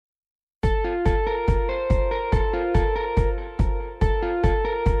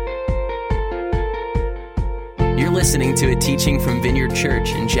listening to a teaching from Vineyard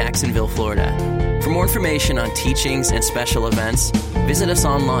Church in Jacksonville, Florida. For more information on teachings and special events, visit us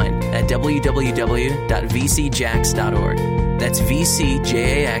online at www.vcjax.org. That's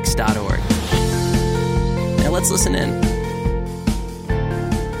vcjax.org. Now let's listen in.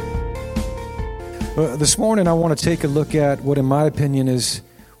 This morning I want to take a look at what, in my opinion, is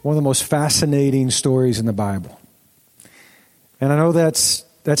one of the most fascinating stories in the Bible. And I know that's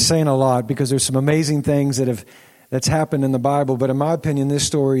saying a lot because there's some amazing things that's happened in the Bible, but in my opinion, this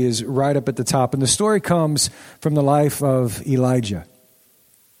story is right up at the top. And the story comes from the life of Elijah.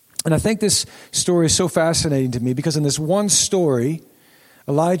 And I think this story is so fascinating to me because in this one story,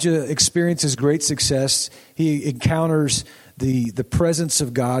 Elijah experiences great success. He encounters the presence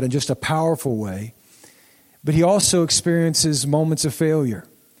of God in just a powerful way. But he also experiences moments of failure.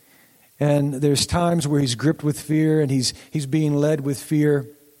 And there's times where he's gripped with fear and he's being led with fear.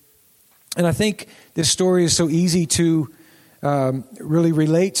 And I think this story is so easy to really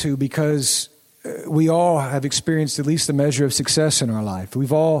relate to because we all have experienced at least a measure of success in our life.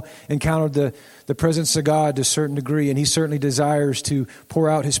 We've all encountered the presence of God to a certain degree, and He certainly desires to pour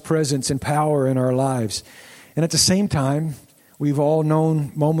out His presence and power in our lives. And at the same time, we've all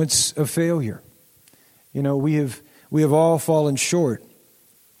known moments of failure. You know, we have all fallen short.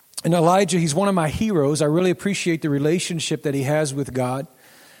 And Elijah, he's one of my heroes. I really appreciate the relationship that he has with God.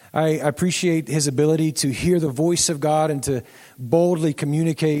 I appreciate his ability to hear the voice of God and to boldly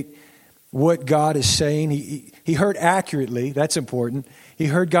communicate what God is saying. He heard accurately. That's important. He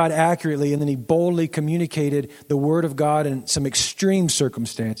heard God accurately, and then he boldly communicated the word of God in some extreme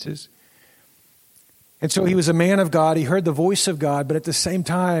circumstances. And so he was a man of God. He heard the voice of God, but at the same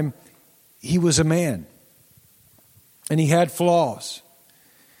time, he was a man. And he had flaws.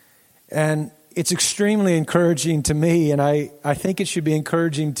 And it's extremely encouraging to me, and I think it should be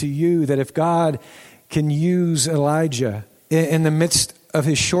encouraging to you that if God can use Elijah in the midst of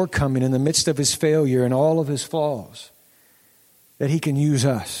his shortcoming, in the midst of his failure and all of his flaws, that he can use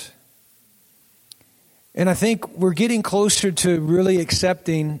us. And I think we're getting closer to really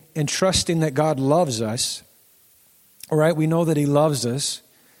accepting and trusting that God loves us. All right, we know that he loves us,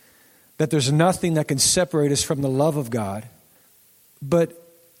 that there's nothing that can separate us from the love of God. But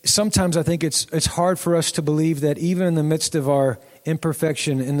sometimes I think it's hard for us to believe that even in the midst of our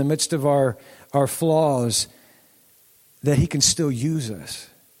imperfection, in the midst of our flaws, that he can still use us.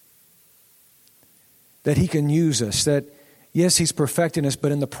 That he can use us. That, yes, he's perfecting us,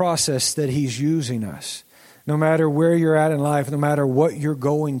 but in the process that he's using us. No matter where you're at in life, no matter what you're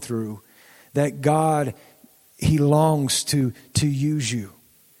going through, that God, he longs to use you,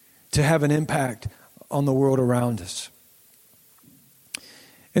 to have an impact on the world around us.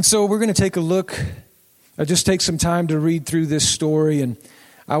 And so we're going to take a look. I'll just take some time to read through this story, and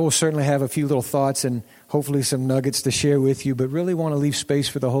I will certainly have a few little thoughts and hopefully some nuggets to share with you, but really want to leave space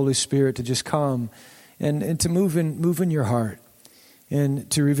for the Holy Spirit to just come and to move in your heart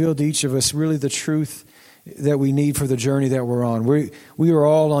and to reveal to each of us really the truth that we need for the journey that we're on. We are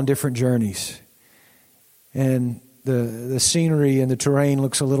all on different journeys, and the scenery and the terrain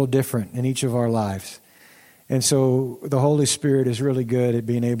looks a little different in each of our lives. And so the Holy Spirit is really good at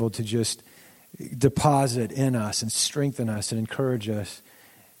being able to just deposit in us and strengthen us and encourage us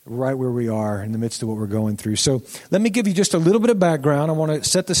right where we are in the midst of what we're going through. So let me give you just a little bit of background. I want to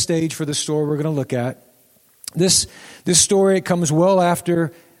set the stage for the story we're going to look at. This story comes well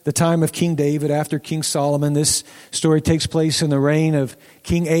after the time of King David, after King Solomon. This story takes place in the reign of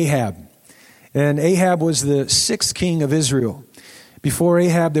King Ahab. And Ahab was the 6th king of Israel. Before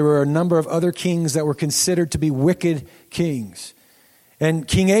Ahab, there were a number of other kings that were considered to be wicked kings. And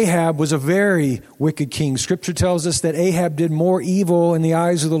King Ahab was a very wicked king. Scripture tells us that Ahab did more evil in the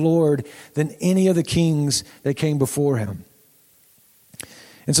eyes of the Lord than any of the kings that came before him.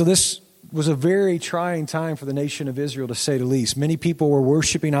 And so this was a very trying time for the nation of Israel, to say the least. Many people were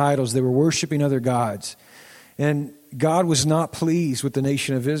worshiping idols. They were worshiping other gods. And God was not pleased with the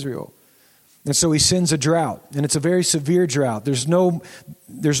nation of Israel. And so he sends a drought, and it's a very severe drought. There's no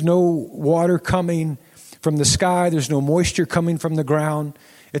water coming from the sky. There's no moisture coming from the ground.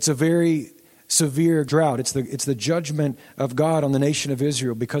 It's a very severe drought. It's the judgment of God on the nation of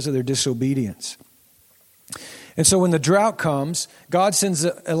Israel because of their disobedience. And so when the drought comes, God sends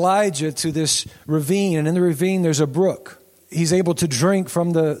Elijah to this ravine, and in the ravine there's a brook. He's able to drink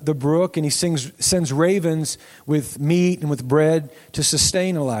from the brook, and he sends ravens with meat and with bread to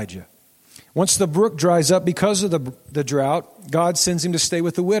sustain Elijah. Once the brook dries up because of the drought, God sends him to stay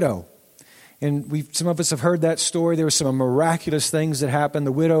with the widow. And some of us have heard that story. There were some miraculous things that happened.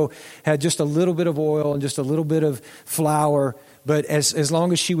 The widow had just a little bit of oil and just a little bit of flour but as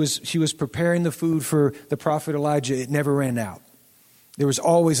long as she was preparing the food for the prophet Elijah, it never ran out. There was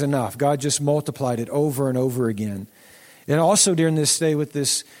always enough. God just multiplied it over and over again. And also during this stay with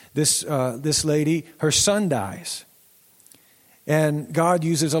this lady, her son dies. And God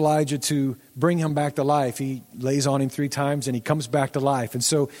uses Elijah to bring him back to life. He lays on him 3 times and he comes back to life. And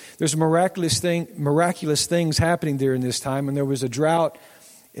so there's miraculous things happening during this time. And there was a drought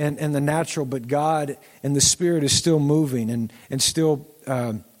and the natural, but God and the Spirit is still moving and still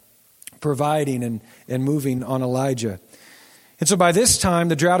providing and moving on Elijah. And so by this time,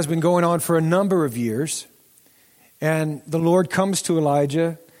 the drought has been going on for a number of years. And the Lord comes to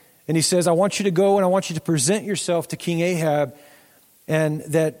Elijah and he says, I want you to go and I want you to present yourself to King Ahab, and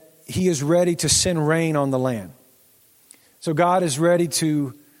that he is ready to send rain on the land. So God is ready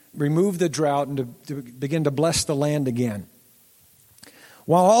to remove the drought and to begin to bless the land again.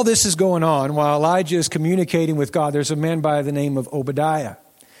 While all this is going on, while Elijah is communicating with God, there's a man by the name of Obadiah.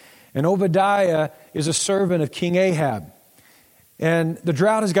 And Obadiah is a servant of King Ahab. And the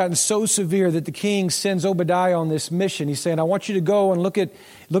drought has gotten so severe that the king sends Obadiah on this mission. He's saying, I want you to go and look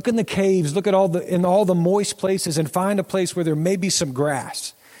in the caves, look at all the moist places, and find a place where there may be some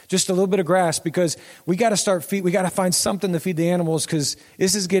grass. Just a little bit of grass, because we got to find something to feed the animals, because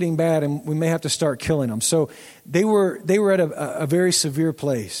this is getting bad and we may have to start killing them. So they were at a very severe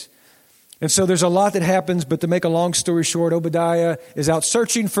place. And so there's a lot that happens, but to make a long story short, Obadiah is out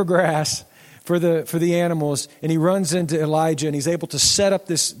searching for grass for the animals, and he runs into Elijah, and he's able to set up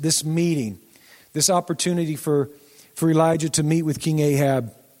this meeting, this opportunity for Elijah to meet with King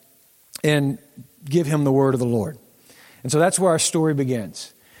Ahab and give him the word of the Lord. And so that's where our story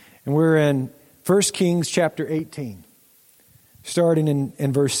begins. And we're in 1 Kings chapter 18, starting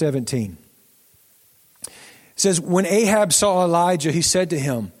in verse 17. It says, when Ahab saw Elijah, he said to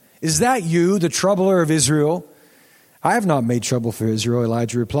him, is that you, the troubler of Israel? I have not made trouble for Israel,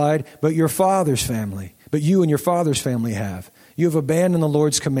 Elijah replied, but you and your father's family have. You have abandoned the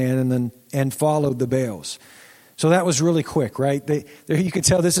Lord's command and followed the Baals. So that was really quick, right? You could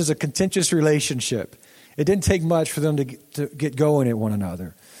tell this is a contentious relationship. It didn't take much for them to get going at one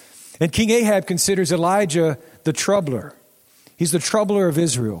another. And King Ahab considers Elijah the troubler. He's the troubler of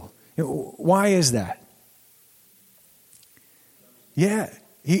Israel. Why is that? Yeah.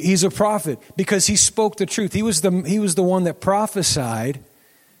 He's a prophet because he spoke the truth. He was the one that prophesied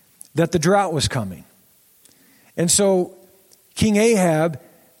that the drought was coming. And so King Ahab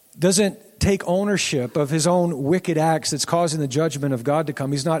doesn't take ownership of his own wicked acts that's causing the judgment of God to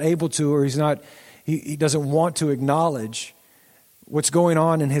come. He's not able to, or he doesn't want to acknowledge what's going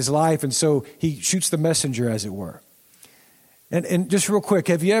on in his life. And so he shoots the messenger, as it were. And just real quick,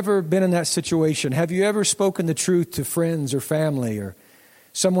 have you ever been in that situation? Have you ever spoken the truth to friends or family or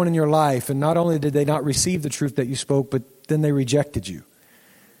someone in your life, and not only did they not receive the truth that you spoke, but then they rejected you?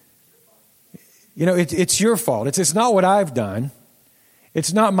 You know, it's your fault. It's not what I've done.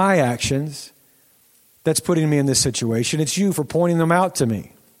 It's not my actions that's putting me in this situation. It's you for pointing them out to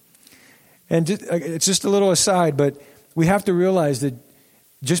me. And it's just a little aside, but we have to realize that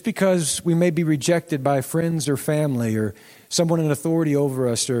just because we may be rejected by friends or family or someone in authority over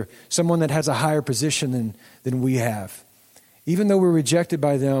us or someone that has a higher position than we have, even though we're rejected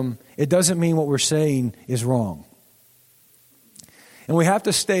by them, it doesn't mean what we're saying is wrong. And we have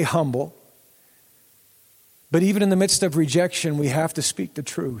to stay humble. But even in the midst of rejection, we have to speak the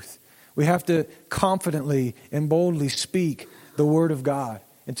truth. We have to confidently and boldly speak the word of God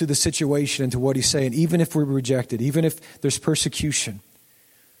into the situation, into what he's saying, even if we're rejected, even if there's persecution.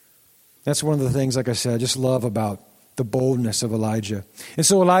 That's one of the things, like I said, I just love about the boldness of Elijah. And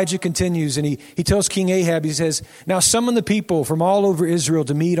so Elijah continues, and he tells King Ahab, he says, now summon the people from all over Israel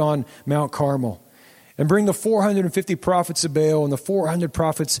to meet on Mount Carmel, and bring the 450 prophets of Baal and the 400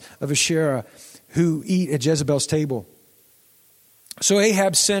 prophets of Asherah who eat at Jezebel's table. So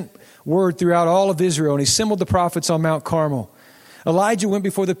Ahab sent word throughout all of Israel, and he assembled the prophets on Mount Carmel. Elijah went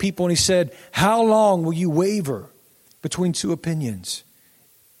before the people and he said, how long will you waver between two opinions?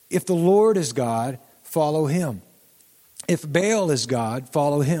 If the Lord is God, follow him. If Baal is God,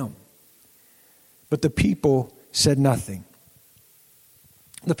 follow him. But the people said nothing.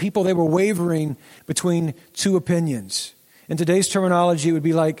 The people, they were wavering between two opinions. In today's terminology, it would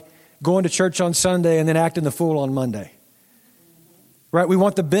be like going to church on Sunday and then acting the fool on Monday. Right? We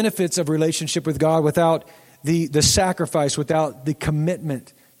want the benefits of relationship with God without the sacrifice, without the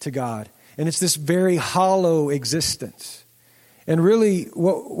commitment to God. And it's this very hollow existence. And really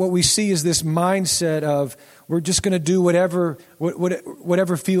what we see is this mindset of we're just going to do whatever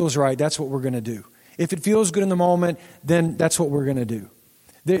feels right. That's what we're going to do. If it feels good in the moment, then that's what we're going to do.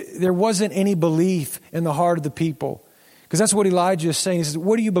 There wasn't any belief in the heart of the people Because that's what Elijah is saying. He says,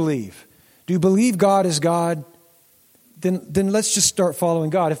 what do you believe? Do you believe God is God? Then let's just start following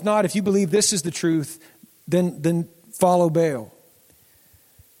God. If not, if you believe this is the truth, then follow Baal.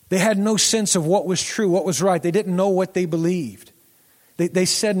 They had no sense of what was true, what was right. They didn't know what they believed. They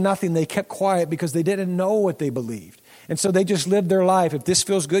said nothing. They kept quiet because they didn't know what they believed. And so they just lived their life. If this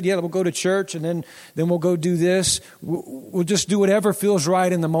feels good, yeah, we'll go to church, and then we'll go do this. We'll just do whatever feels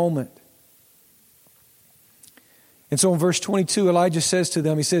right in the moment. And so in verse 22, Elijah says to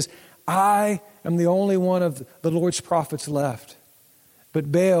them, he says, I am the only one of the Lord's prophets left,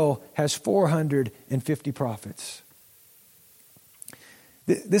 but Baal has 450 prophets.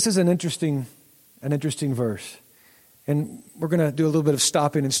 This is an interesting verse. And we're going to do a little bit of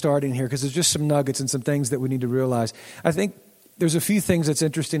stopping and starting here because there's just some nuggets and some things that we need to realize. I think there's a few things that's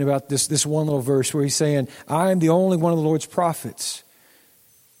interesting about this one little verse where he's saying, I am the only one of the Lord's prophets.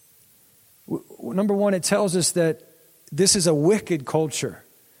 Number one, it tells us that this is a wicked culture.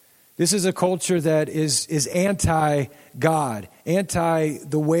 This is a culture that is anti-God, anti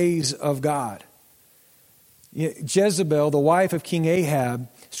the ways of God. Jezebel, the wife of King Ahab,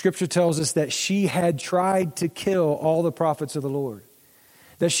 Scripture tells us that she had tried to kill all the prophets of the Lord,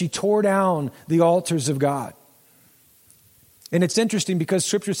 that she tore down the altars of God. And it's interesting because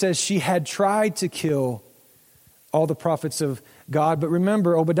Scripture says she had tried to kill all the prophets of God. But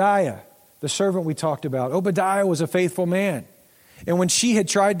remember Obadiah, the servant we talked about. Obadiah was a faithful man. And when she had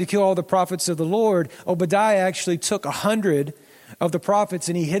tried to kill all the prophets of the Lord, Obadiah actually took 100 of the prophets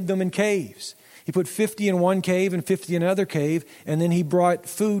and he hid them in caves. He put 50 in one cave and 50 in another cave, and then he brought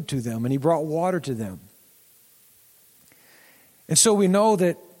food to them and he brought water to them. And so we know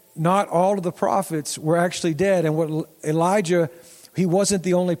that not all of the prophets were actually dead. And what Elijah, he wasn't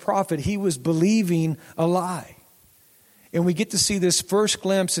the only prophet. He was believing a lie. And we get to see this first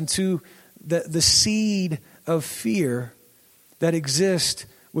glimpse into the seed of fear that exists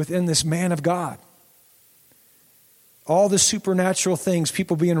within this man of God. All the supernatural things,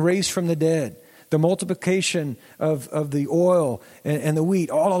 people being raised from the dead, the multiplication of the oil and the wheat,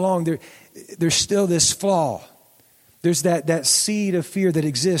 all along, there's still this flaw. There's that seed of fear that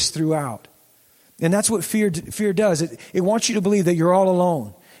exists throughout. And that's what fear does. It wants you to believe that you're all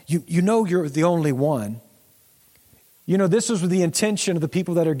alone. You know you're the only one. You know, this was the intention of the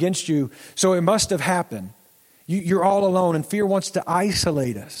people that are against you, so it must have happened. You're all alone, and fear wants to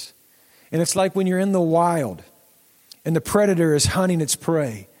isolate us. And it's like when you're in the wild and the predator is hunting its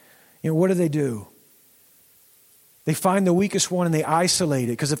prey. You know, what do? They find the weakest one and they isolate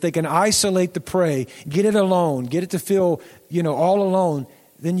it. Because if they can isolate the prey, get it alone, get it to feel, all alone,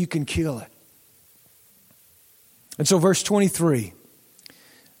 then you can kill it. And so verse 23,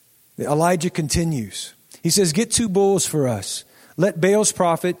 Elijah continues. He says, get 2 bulls for us. Let Baal's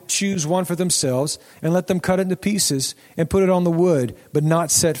prophet choose one for themselves and let them cut it into pieces and put it on the wood, but not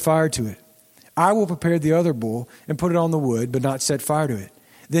set fire to it. I will prepare the other bull and put it on the wood, but not set fire to it.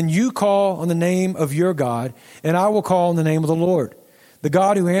 Then you call on the name of your God, and I will call on the name of the Lord. The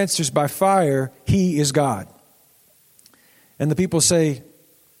God who answers by fire, he is God. And the people say,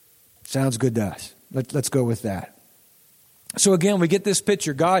 sounds good to us. Let's go with that. So again, we get this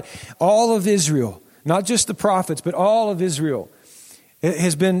picture. God, all of Israel, not just the prophets, but all of Israel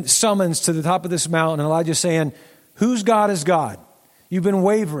has been summoned to the top of this mountain. And Elijah's saying, whose God is God? You've been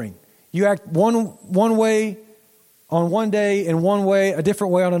wavering. You act one way on one day and one way, a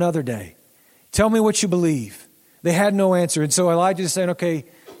different way on another day. Tell me what you believe. They had no answer. And so Elijah is saying, okay,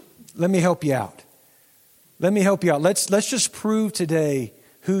 let me help you out. Let me help you out. Let's just prove today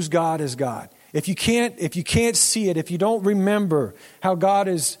whose God is God. If you can't see it, if you don't remember how God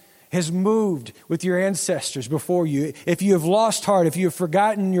has moved with your ancestors before you, if you have lost heart, if you have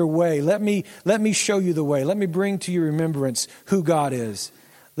forgotten your way, let me show you the way. Let me bring to your remembrance who God is.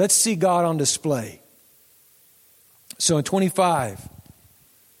 Let's see God on display. So in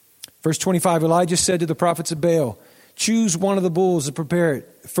verse 25, Elijah said to the prophets of Baal, choose one of the bulls and prepare it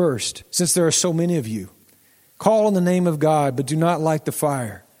first, since there are so many of you. Call on the name of God, but do not light the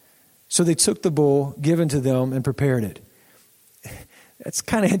fire. So they took the bull given to them and prepared it. That's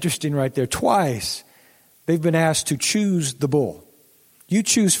kind of interesting right there. Twice they've been asked to choose the bull. You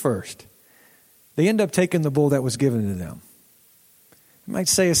choose first. They end up taking the bull that was given to them. It might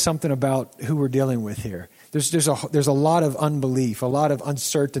say us something about who we're dealing with here. There's a lot of unbelief, a lot of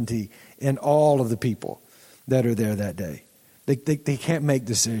uncertainty in all of the people that are there that day. They can't make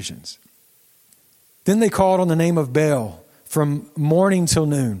decisions. Then they called on the name of Baal from morning till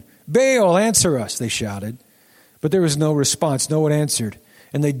noon. Baal, answer us, they shouted. But there was no response. No one answered.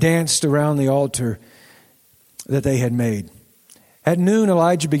 And they danced around the altar that they had made. At noon,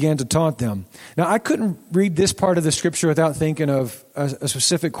 Elijah began to taunt them. Now, I couldn't read this part of the scripture without thinking of a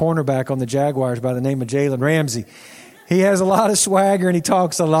specific cornerback on the Jaguars by the name of Jalen Ramsey. He has a lot of swagger and he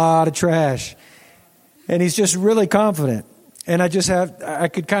talks a lot of trash. And he's just really confident. And I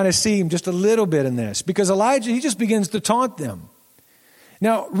could kind of see him just a little bit in this. Because Elijah, he just begins to taunt them.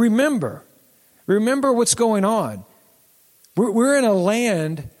 Now, remember what's going on. We're in a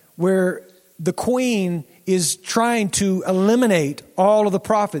land where the queen is trying to eliminate all of the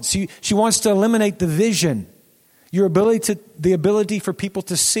prophets. She wants to eliminate the vision, the ability for people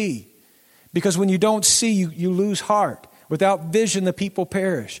to see. Because when you don't see, you lose heart. Without vision, the people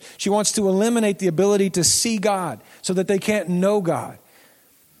perish. She wants to eliminate the ability to see God so that they can't know God.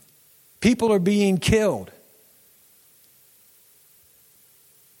 People are being killed.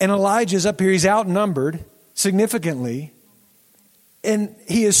 And Elijah's up here. He's outnumbered significantly. And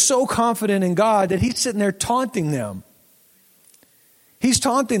he is so confident in God that he's sitting there taunting them. He's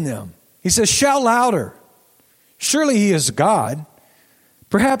taunting them. He says, shout louder. Surely he is God.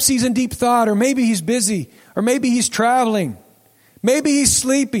 Perhaps he's in deep thought, or maybe he's busy, or maybe he's traveling. Maybe he's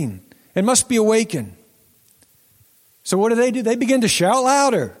sleeping and must be awakened. So what do? They begin to shout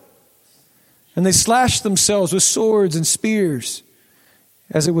louder. And they slash themselves with swords and spears,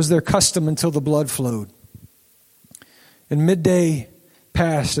 as it was their custom until the blood flowed. And midday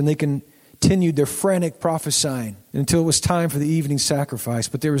passed, and they continued their frantic prophesying until it was time for the evening sacrifice.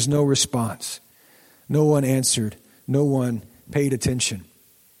 But there was no response. No one answered. No one paid attention.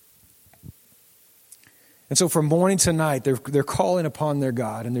 And so from morning to night, they're calling upon their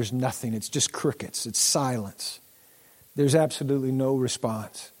God, and there's nothing. It's just crickets. It's silence. There's absolutely no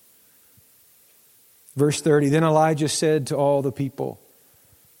response. Verse 30, then Elijah said to all the people,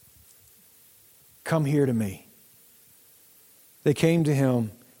 come here to me. They came to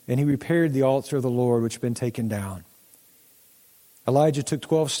him, and he repaired the altar of the Lord, which had been taken down. Elijah took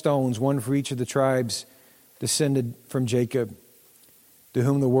 12 stones, one for each of the tribes descended from Jacob, to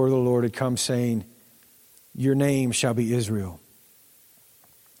whom the word of the Lord had come, saying, your name shall be Israel.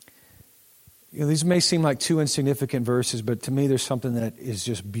 These may seem like two insignificant verses, but to me there's something that is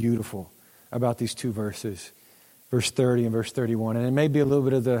just beautiful about these two verses, verse 30 and verse 31. And it may be a little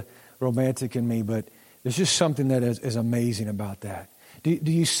bit of the romantic in me, but there's just something that is amazing about that. Do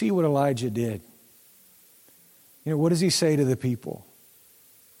you see what Elijah did? What does he say to the people?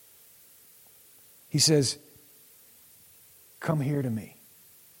 He says, come here to me.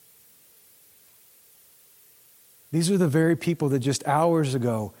 These are the very people that just hours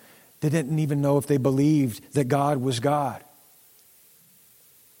ago, they didn't even know if they believed that God was God.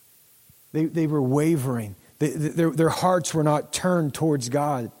 They were wavering. Their hearts were not turned towards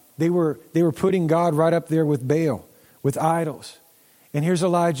God. They were putting God right up there with Baal, with idols. And here's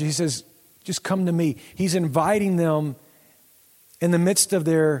Elijah. He says, just come to me. He's inviting them in the midst of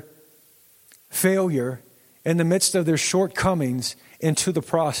their failure, in the midst of their shortcomings, into the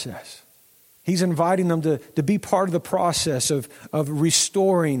process. He's inviting them to be part of the process of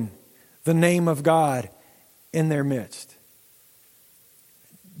restoring the name of God in their midst.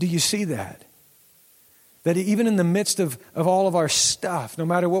 Do you see that? That even in the midst of all of our stuff, no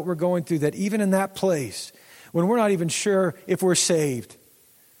matter what we're going through, that even in that place, when we're not even sure if we're saved.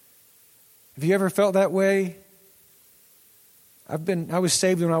 Have you ever felt that way? I was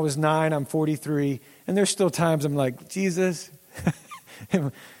saved when I was 9, I'm 43, and there's still times I'm like, Jesus.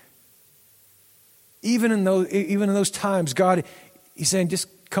 Even in those times, God, He's saying, just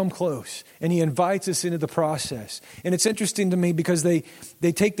come close. And He invites us into the process. And it's interesting to me because they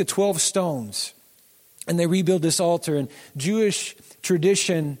take the 12 stones and they rebuild this altar. And Jewish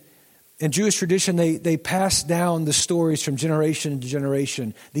tradition, they pass down the stories from generation to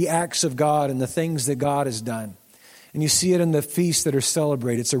generation, the acts of God and the things that God has done. And you see it in the feasts that are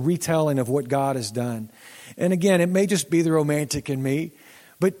celebrated. It's a retelling of what God has done. And again, it may just be the romantic in me,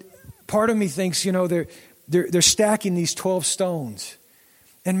 but part of me thinks, they're stacking these 12 stones.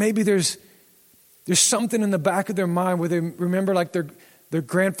 And maybe there's something in the back of their mind where they remember like their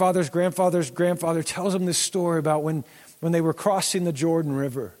grandfather's grandfather tells them this story about when they were crossing the Jordan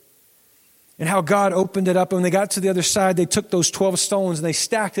River. And how God opened it up. And when they got to the other side, they took those 12 stones and they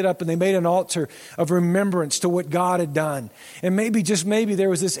stacked it up and they made an altar of remembrance to what God had done. And maybe, just maybe, there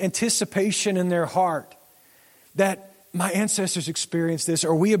was this anticipation in their heart that my ancestors experienced this.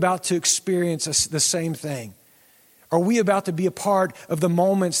 Are we about to experience the same thing? Are we about to be a part of the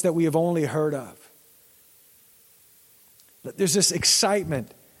moments that we have only heard of? There's this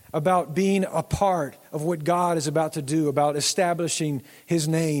excitement about being a part of what God is about to do, about establishing His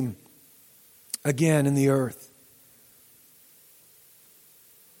name again in the earth.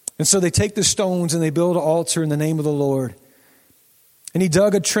 And so they take the stones and they build an altar in the name of the Lord. And he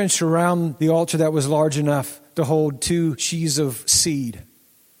dug a trench around the altar that was large enough to hold 2 sheaves of seed.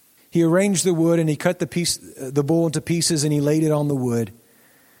 He arranged the wood and he cut the bull into pieces and he laid it on the wood.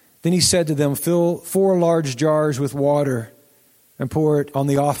 Then he said to them, fill 4 large jars with water and pour it on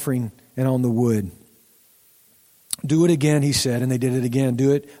the offering and on the wood. Do it again, he said, and they did it again.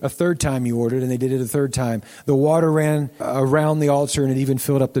 Do it a 3rd time, he ordered, and they did it a 3rd time. The water ran around the altar and it even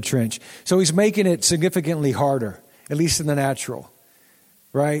filled up the trench. So he's making it significantly harder, at least in the natural,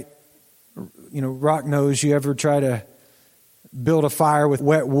 right? You know, Rock knows, you ever try to build a fire with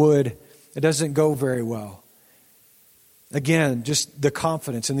wet wood, it doesn't go very well. Again, just the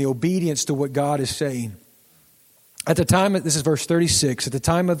confidence and the obedience to what God is saying. At the time, this is verse 36, at the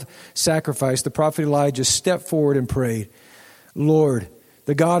time of sacrifice, the prophet Elijah stepped forward and prayed, Lord,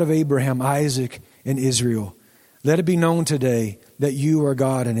 the God of Abraham, Isaac, and Israel, let it be known today that you are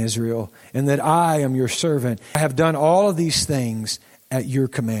God in Israel, and that I am your servant. I have done all of these things at your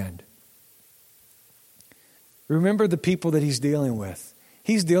command. Remember the people that he's dealing with.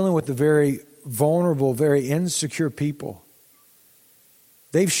 He's dealing with the very vulnerable, very insecure people.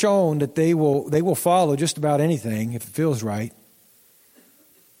 They've shown that they will follow just about anything if it feels right.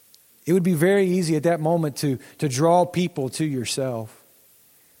 It would be very easy at that moment to draw people to yourself.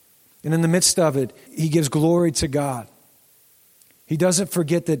 And in the midst of it, he gives glory to God. He doesn't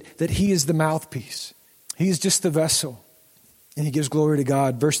forget that he is the mouthpiece. He is just the vessel. And he gives glory to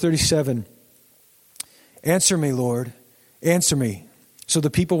God. Verse 37, answer me, Lord, answer me, so the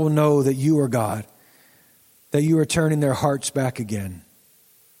people will know that you are God, that you are turning their hearts back again.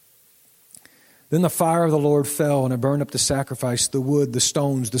 Then the fire of the Lord fell, and it burned up the sacrifice, the wood, the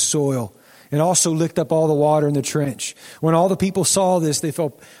stones, the soil, and also licked up all the water in the trench. When all the people saw this, they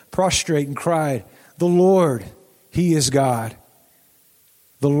fell prostrate and cried, the Lord, he is God.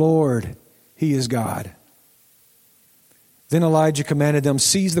 The Lord, he is God. Then Elijah commanded them,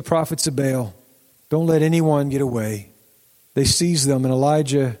 seize the prophets of Baal. Don't let anyone get away. They seized them, and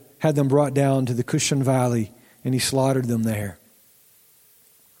Elijah had them brought down to the Kishon Valley, and he slaughtered them there.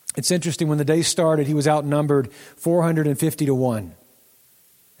 It's interesting, when the day started, he was outnumbered 450 to 1.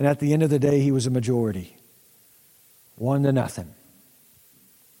 And at the end of the day, he was a majority. 1-0.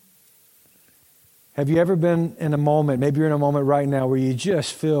 Have you ever been in a moment, maybe you're in a moment right now, where you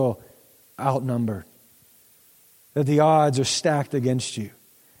just feel outnumbered? That the odds are stacked against you.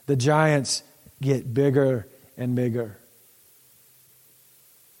 The giants get bigger and bigger.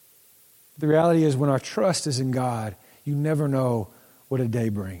 The reality is, when our trust is in God, you never know what a day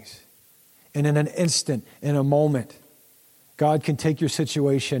brings. And in an instant, in a moment, God can take your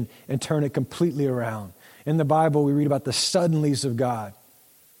situation and turn it completely around. In the Bible, we read about the suddenlies of God,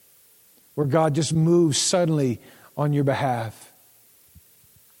 where God just moves suddenly on your behalf.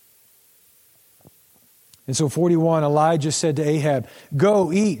 And so 41, Elijah said to Ahab,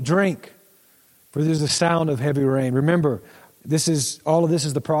 go, eat, drink, for there's the sound of heavy rain. Remember, all of this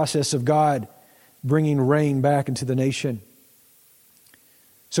is the process of God bringing rain back into the nation.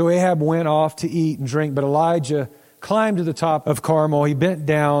 So Ahab went off to eat and drink, but Elijah climbed to the top of Carmel. He bent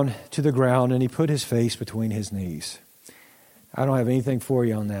down to the ground and he put his face between his knees. I don't have anything for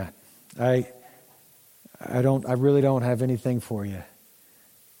you on that. I really don't have anything for you.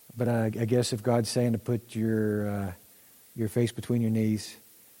 But I guess if God's saying to put your face between your knees,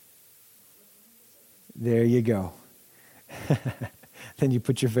 there you go. Then you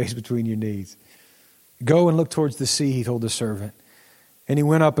put your face between your knees. Go and look towards the sea, he told the servant. And he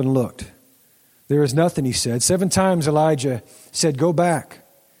went up and looked. There is nothing, he said. 7 times Elijah said, go back.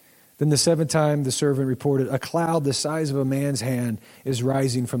 Then the 7th time the servant reported, a cloud the size of a man's hand is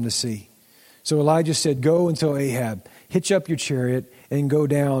rising from the sea. So Elijah said, go and tell Ahab, hitch up your chariot and go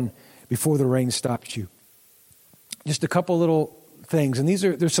down before the rain stops you. Just a couple little things. And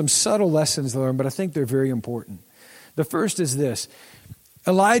there's some subtle lessons to learn, but I think they're very important. The first is this.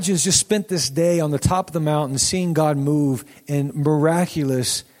 Elijah has just spent this day on the top of the mountain seeing God move in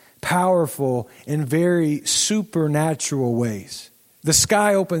miraculous, powerful, and very supernatural ways. The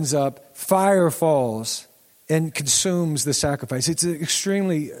sky opens up, fire falls, and consumes the sacrifice. It's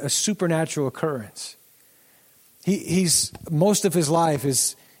a supernatural occurrence. He's most of his life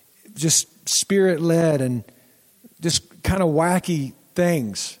is just spirit-led and just kind of wacky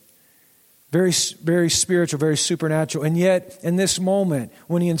things. Very, very spiritual, very supernatural. And yet, in this moment,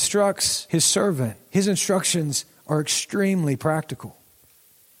 when he instructs his servant, his instructions are extremely practical.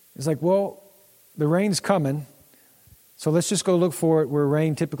 It's like, well, the rain's coming, so let's just go look for it where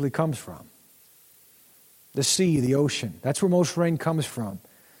rain typically comes from. The sea, the ocean. That's where most rain comes from.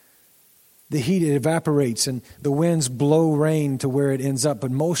 The heat, it evaporates, and the winds blow rain to where it ends up.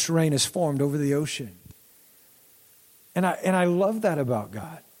 But most rain is formed over the ocean. And I love that about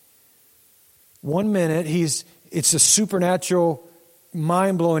God. One minute, it's a supernatural,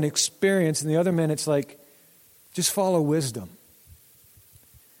 mind-blowing experience, and the other minute, it's like, just follow wisdom.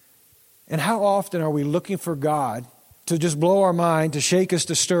 And how often are we looking for God to just blow our mind, to shake us,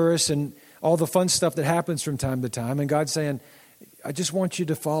 to stir us, and all the fun stuff that happens from time to time, and God's saying, I just want you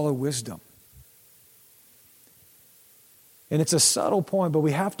to follow wisdom. And it's a subtle point, but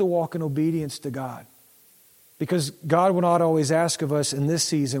we have to walk in obedience to God. Because God will not always ask of us in this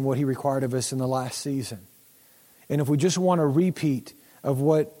season what He required of us in the last season. And if we just want a repeat of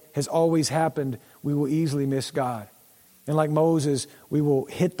what has always happened, we will easily miss God. And like Moses, we will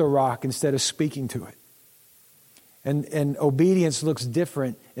hit the rock instead of speaking to it. And obedience looks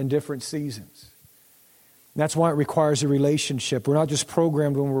different in different seasons. And that's why it requires a relationship. We're not just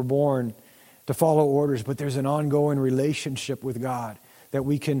programmed when we're born to follow orders, but there's an ongoing relationship with God that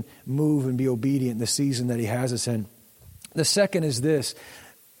we can move and be obedient in the season that He has us in. The second is this.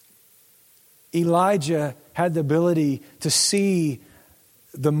 Elijah had the ability to see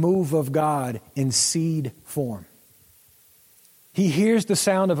the move of God in seed form. He hears the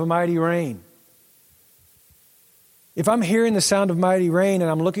sound of a mighty rain. If I'm hearing the sound of mighty rain and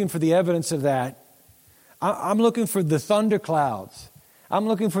I'm looking for the evidence of that, I'm looking for the thunderclouds. I'm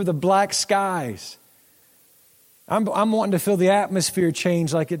looking for the black skies. I'm wanting to feel the atmosphere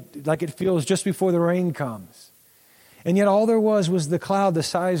change like it feels just before the rain comes. And yet all there was the cloud the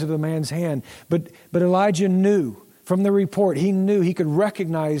size of a man's hand. But Elijah knew from the report, he knew he could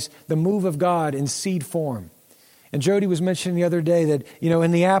recognize the move of God in seed form. And Jody was mentioning the other day that,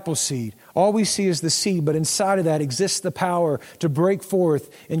 in the apple seed, all we see is the seed, but inside of that exists the power to break forth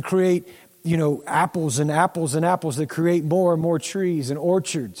and create, apples and apples and apples that create more and more trees and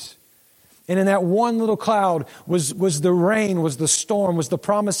orchards. And in that one little cloud was the rain, was the storm, was the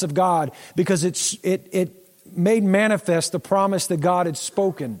promise of God, because it made manifest the promise that God had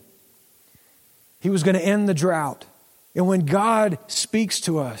spoken. He was going to end the drought. And when God speaks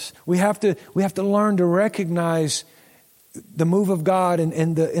to us, we have to learn to recognize the move of God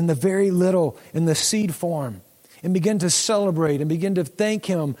in the very little, in the seed form, and begin to celebrate and begin to thank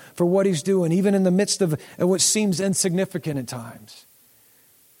Him for what He's doing, even in the midst of what seems insignificant at times.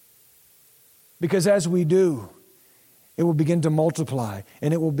 Because as we do, it will begin to multiply,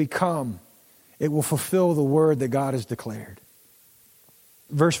 and it will fulfill the word that God has declared.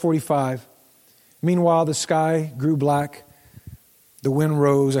 Verse 45. Meanwhile, the sky grew black, the wind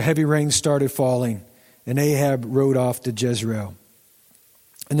rose, a heavy rain started falling, and Ahab rode off to Jezreel.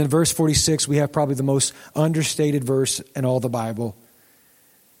 And then verse 46, we have probably the most understated verse in all the Bible.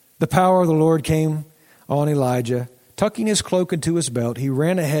 The power of the Lord came on Elijah. Tucking his cloak into his belt, he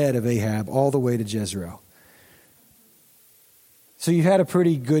ran ahead of Ahab all the way to Jezreel. So you had a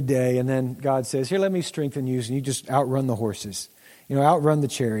pretty good day, and then God says, here, let me strengthen you, and you just outrun the horses, outrun the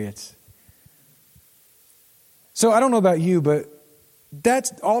chariots. So I don't know about you, but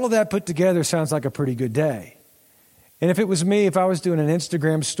all of that put together sounds like a pretty good day. And if it was me, if I was doing an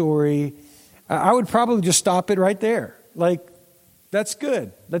Instagram story, I would probably just stop it right there. Like, that's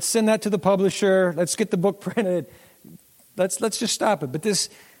good. Let's send that to the publisher. Let's get the book printed. Let's just stop it. But this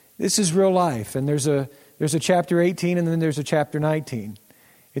is real life. And there's a chapter 18 and then there's a chapter 19.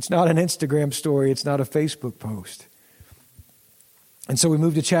 It's not an Instagram story. It's not a Facebook post. And so we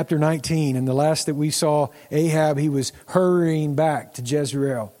moved to chapter 19, and the last that we saw, Ahab, he was hurrying back to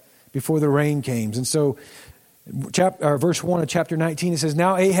Jezreel before the rain came. And so verse 1 of chapter 19, it says,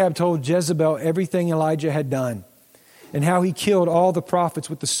 Now Ahab told Jezebel everything Elijah had done, and how he killed all the prophets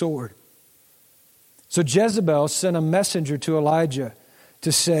with the sword. So Jezebel sent a messenger to Elijah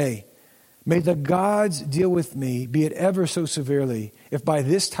to say, May the gods deal with me, be it ever so severely, if by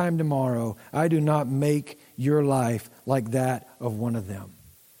this time tomorrow I do not make your life like that of one of them.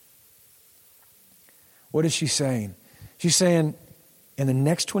 What is she saying? She's saying, in the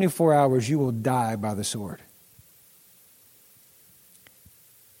next 24 hours, you will die by the sword.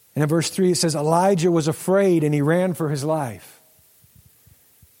 And in verse 3, it says, Elijah was afraid and he ran for his life.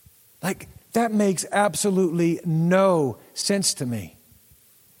 Like, that makes absolutely no sense to me.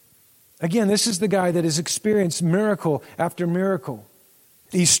 Again, this is the guy that has experienced miracle after miracle.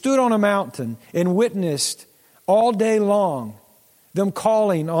 He stood on a mountain and witnessed all day long them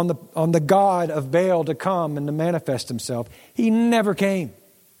calling on the God of Baal to come and to manifest Himself. He never came.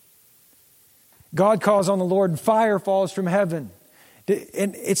 God calls on the Lord and fire falls from heaven.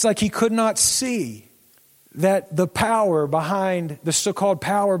 And it's like he could not see that the power behind, the so-called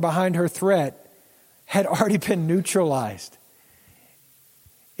power behind her threat had already been neutralized.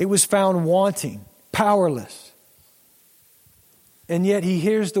 It was found wanting, powerless. And yet he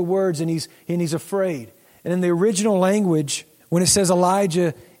hears the words and he's afraid. And in the original language, when it says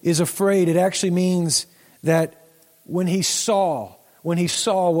Elijah is afraid, it actually means that when he saw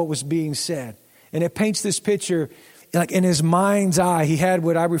what was being said. And it paints this picture, like in his mind's eye, he had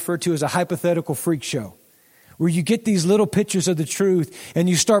what I refer to as a hypothetical freak show, where you get these little pictures of the truth and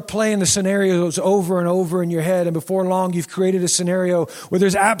you start playing the scenarios over and over in your head. And before long, you've created a scenario where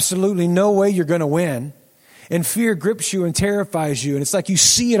there's absolutely no way you're going to win. And fear grips you and terrifies you. And it's like you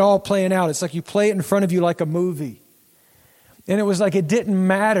see it all playing out. It's like you play it in front of you like a movie. And it was like it didn't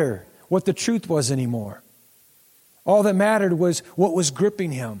matter what the truth was anymore. All that mattered was what was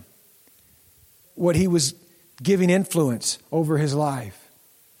gripping him, what he was giving influence over his life.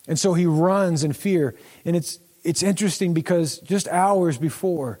 And so he runs in fear. And it's interesting because just hours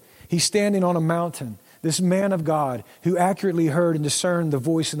before, he's standing on a mountain, this man of God who accurately heard and discerned the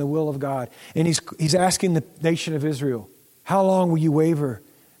voice and the will of God. And he's asking the nation of Israel, how long will you waver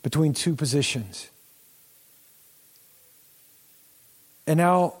between two positions? And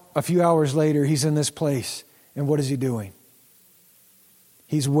now, a few hours later, he's in this place. And what is he doing?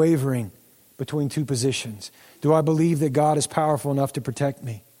 He's wavering between two positions. Do I believe that God is powerful enough to protect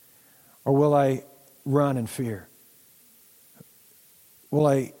me? Or will I run in fear? Will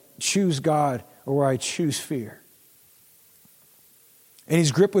I choose God or will I choose fear? And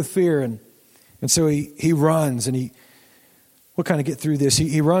he's gripped with fear, and so he runs, and we'll kind of get through this.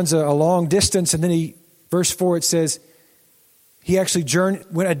 He runs a long distance, and then verse 4, it says, he actually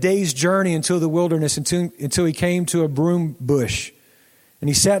went a day's journey into the wilderness until he came to a broom bush. And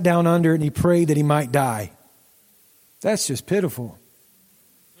he sat down under it and he prayed that he might die. That's just pitiful.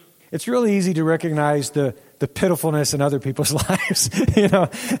 It's really easy to recognize the pitifulness in other people's lives.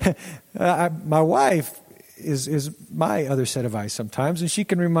 My wife is my other set of eyes sometimes, and she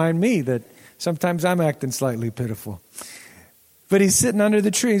can remind me that sometimes I'm acting slightly pitiful. But he's sitting under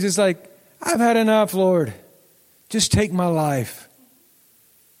the tree. He's just like, I've had enough, Lord. Just take my life.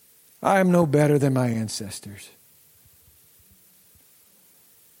 I am no better than my ancestors.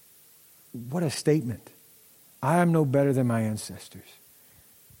 What a statement. I am no better than my ancestors.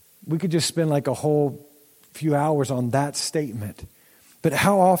 We could just spend like a whole few hours on that statement. But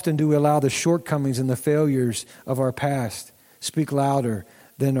how often do we allow the shortcomings and the failures of our past speak louder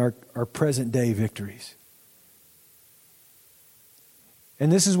than our present day victories? And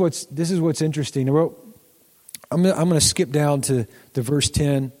this is what's interesting. I'm going to skip down to verse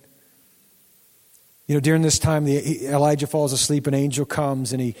 10. During this time, Elijah falls asleep. An angel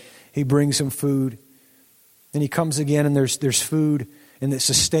comes and he brings him food. And he comes again, and there's food, and it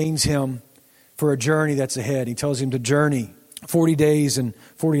sustains him for a journey that's ahead. He tells him to journey 40 days and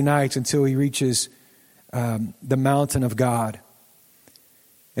 40 nights until he reaches the mountain of God.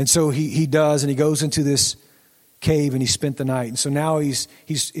 And so he does, and he goes into this cave, and he spent the night. And so now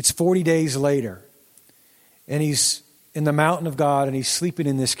it's 40 days later. And he's in the mountain of God, and he's sleeping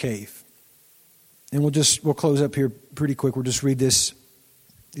in this cave. And we'll close up here pretty quick. We'll just read these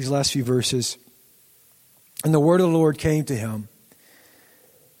last few verses. And the word of the Lord came to him.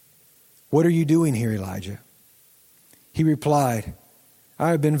 What are you doing here, Elijah? He replied, I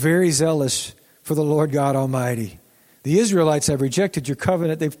have been very zealous for the Lord God Almighty. The Israelites have rejected your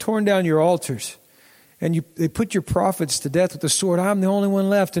covenant. They've torn down your altars. And they put your prophets to death with the sword. I'm the only one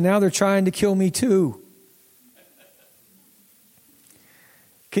left, and now they're trying to kill me too.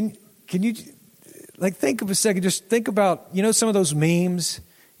 Can you, think of a second, just think about, some of those memes,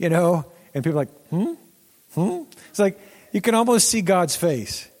 and people are like, It's like, you can almost see God's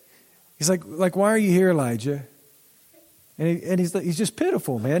face. He's like, why are you here, Elijah? And he's just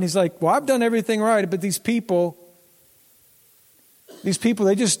pitiful, man. He's like, well, I've done everything right, but these people,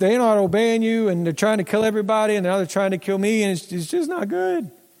 they're not obeying you, and they're trying to kill everybody, and now they're trying to kill me, and it's just not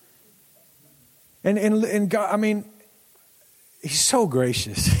good. And God, he's so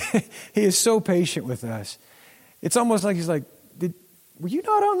gracious. He is so patient with us. It's almost like he's like, were you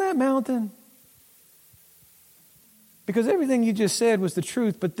not on that mountain? Because everything you just said was the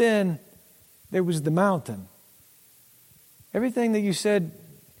truth, but then there was the mountain. Everything that you said,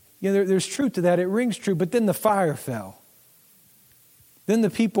 there's truth to that. It rings true, but then the fire fell. Then the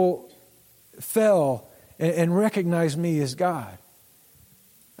people fell and recognized me as God.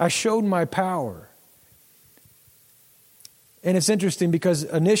 I showed my power. And it's interesting because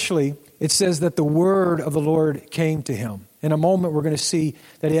initially it says that the word of the Lord came to him. In a moment we're going to see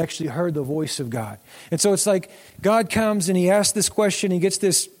that he actually heard the voice of God. And so it's like God comes and he asks this question, he gets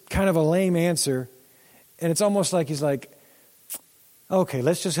this kind of a lame answer. And it's almost like he's like, okay,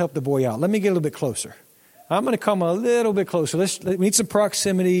 let's just help the boy out. Let me get a little bit closer. I'm going to come a little bit closer. We need some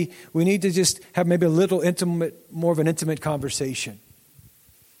proximity. We need to just have maybe a little more of an intimate conversation.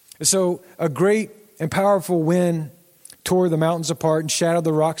 And so a great and powerful wind tore the mountains apart and shattered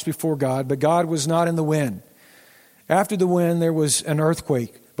the rocks before God, but God was not in the wind. After the wind, there was an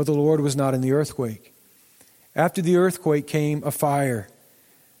earthquake, but the Lord was not in the earthquake. After the earthquake came a fire.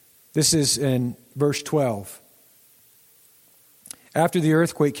 This is in verse 12. After the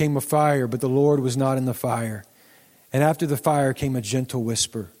earthquake came a fire, but the Lord was not in the fire. And after the fire came a gentle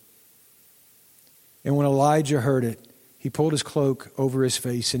whisper. And when Elijah heard it, he pulled his cloak over his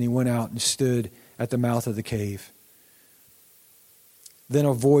face and he went out and stood at the mouth of the cave. Then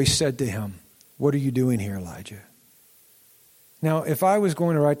a voice said to him, "What are you doing here, Elijah?" Now, if I was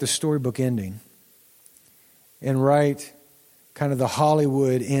going to write the storybook ending and write kind of the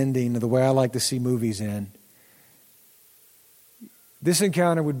Hollywood ending of the way I like to see movies end, this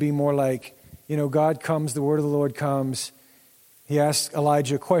encounter would be more like, God comes, the word of the Lord comes. He asks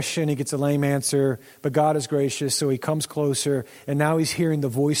Elijah a question, he gets a lame answer, but God is gracious, so he comes closer, and now he's hearing the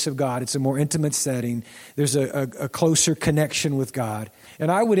voice of God. It's a more intimate setting. There's a closer connection with God.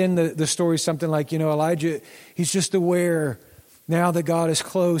 And I would end the story something like, Elijah, he's just aware now that God is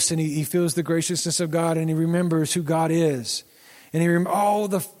close, and he feels the graciousness of God, and he remembers who God is. And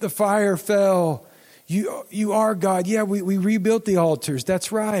the fire fell. You are God. Yeah, we rebuilt the altars.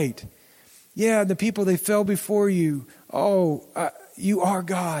 That's right. Yeah, the people, they fell before you. You are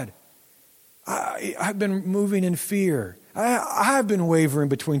God. I've been moving in fear. I've been wavering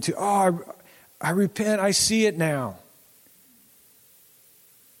between two. I repent. I see it now.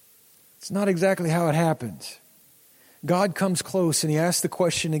 It's not exactly how it happens. God comes close and he asks the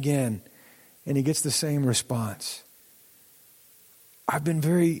question again, and he gets the same response. I've been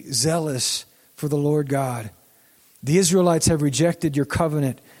very zealous for the Lord God. The Israelites have rejected your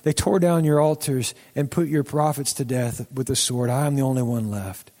covenant. They tore down your altars and put your prophets to death with the sword. I am the only one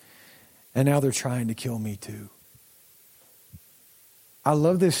left. And now they're trying to kill me too. I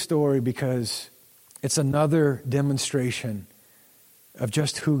love this story because it's another demonstration of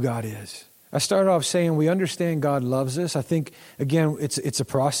just who God is. I started off saying we understand God loves us. I think, again, it's a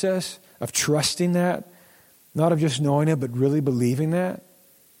process of trusting that, not of just knowing it, but really believing that.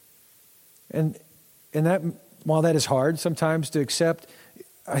 And that, while that is hard sometimes to accept,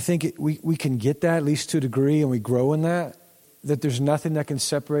 I think we can get that, at least to a degree, and we grow in that there's nothing that can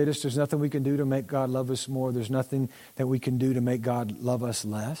separate us. There's nothing we can do to make God love us more. There's nothing that we can do to make God love us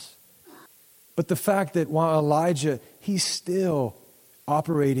less. But the fact that while Elijah, he's still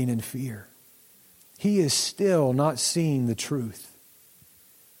operating in fear. He is still not seeing the truth.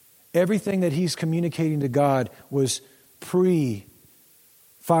 Everything that he's communicating to God was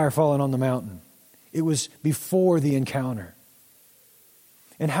pre-fire falling on the mountain. It was before the encounter.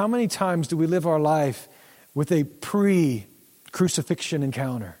 And how many times do we live our life with a pre-crucifixion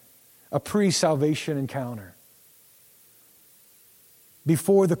encounter, a pre-salvation encounter?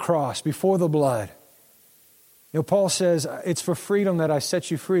 Before the cross, before the blood. Paul says, it's for freedom that I set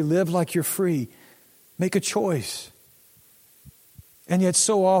you free. Live like you're free. Make a choice. And yet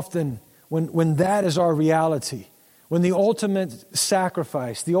so often, when that is our reality, when the ultimate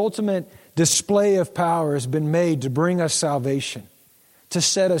sacrifice, the ultimate display of power has been made to bring us salvation, to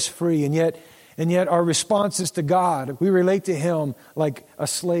set us free, and yet our responses to God, we relate to Him like a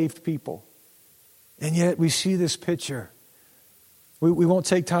slaved people. And yet we see this picture. We won't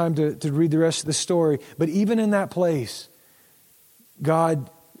take time to read the rest of the story, but even in that place, God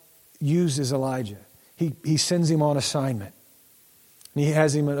uses Elijah. He sends him on assignment. And he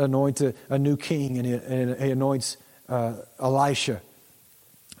has him anoint a new king, and he anoints Elisha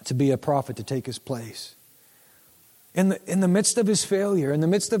to be a prophet to take his place. In the midst of his failure, in the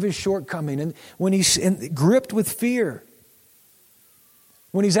midst of his shortcoming, and when he's gripped with fear,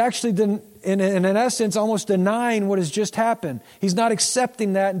 when he's actually, in essence, almost denying what has just happened. He's not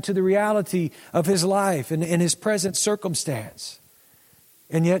accepting that into the reality of his life and his present circumstance.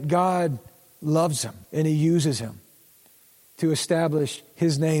 And yet God loves him, and He uses him to establish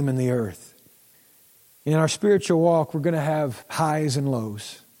His name in the earth. In our spiritual walk, we're going to have highs and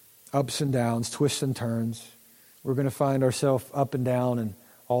lows, ups and downs, twists and turns. We're going to find ourselves up and down and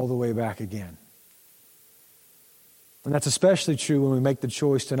all the way back again. And that's especially true when we make the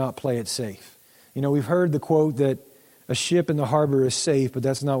choice to not play it safe. We've heard the quote that a ship in the harbor is safe, but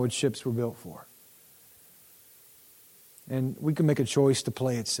that's not what ships were built for. And we can make a choice to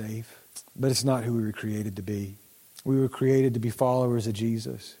play it safe, but it's not who we were created to be. We were created to be followers of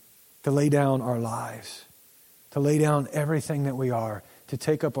Jesus, to lay down our lives, to lay down everything that we are, to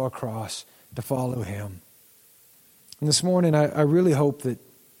take up our cross, to follow Him. And this morning, I really hope that,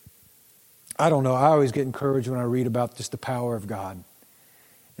 I always get encouraged when I read about just the power of God.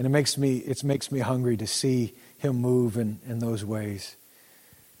 And it makes me hungry to see Him move in those ways.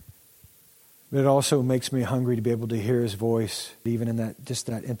 But it also makes me hungry to be able to hear his voice, even in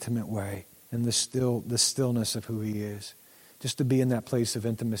that intimate way, and the stillness of who he is. Just to be in that place of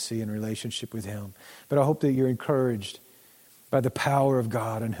intimacy and relationship with him. But I hope that you're encouraged by the power of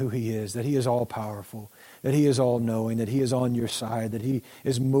God and who he is, that he is all powerful, that he is all knowing, that he is on your side, that he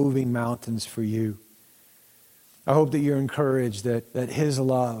is moving mountains for you. I hope that you're encouraged that his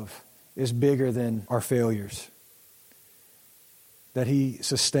love is bigger than our failures, that he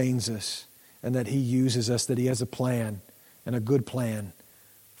sustains us, and that he uses us, that he has a plan, and a good plan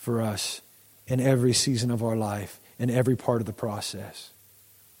for us in every season of our life, in every part of the process.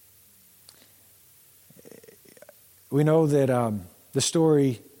 We know that the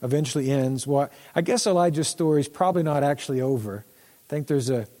story eventually ends. Well, I guess Elijah's story is probably not actually over. I think there's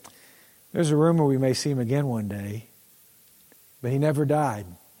a rumor we may see him again one day, but he never died.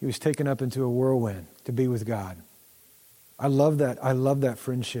 He was taken up into a whirlwind to be with God. I love that. I love that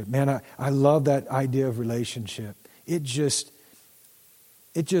friendship. Man, I love that idea of relationship. It just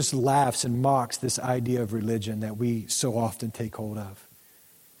laughs and mocks this idea of religion that we so often take hold of.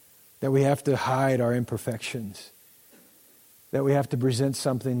 That we have to hide our imperfections. That we have to present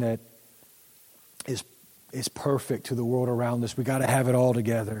something that is perfect to the world around us. We got to have it all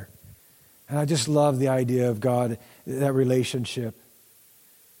together. And I just love the idea of God, that relationship.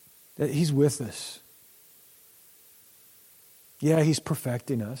 That he's with us. Yeah, he's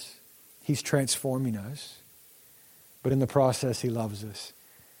perfecting us. He's transforming us. But in the process, he loves us.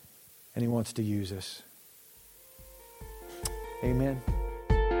 And he wants to use us. Amen.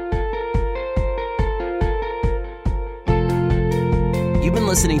 You've been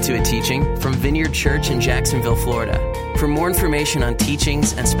listening to a teaching from Vineyard Church in Jacksonville, Florida. For more information on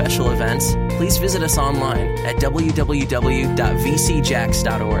teachings and special events, please visit us online at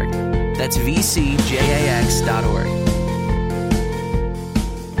www.vcjax.org. That's vcjax.org.